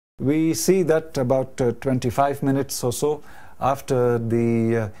We see that about 25 minutes or so after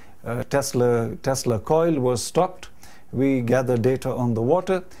the Tesla coil was stopped, we gather data on the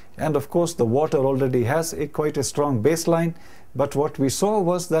water, and of course the water already has quite a strong baseline, but what we saw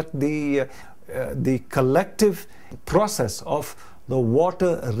was that the collective process of the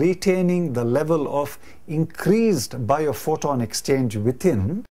water retaining the level of increased biophoton exchange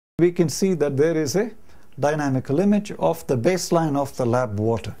within, we can see that there is a dynamical image of the baseline of the lab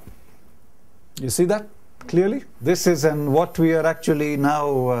water. You see that clearly? This is, and what we are actually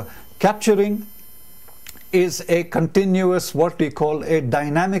now capturing is a continuous, what we call a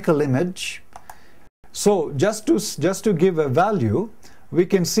dynamical image. So just to give a value, we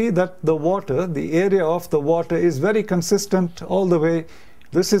can see that the water, the area of the water, is very consistent all the way.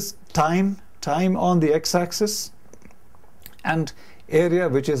 This is time on the x-axis, and area,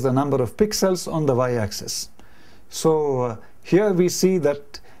 which is the number of pixels, on the y-axis. So here we see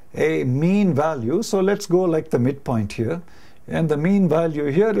that a mean value, so let's go like the midpoint here, and the mean value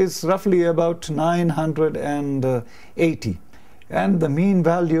here is roughly about 980, and the mean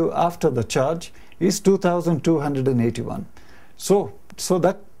value after the charge is 2281. So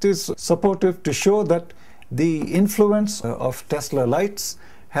that is supportive to show that the influence of Tesla lights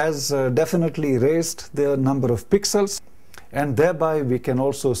has definitely raised the number of pixels, and thereby we can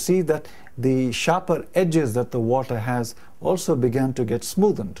also see that the sharper edges that the water has also began to get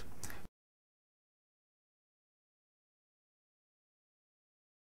smoothened.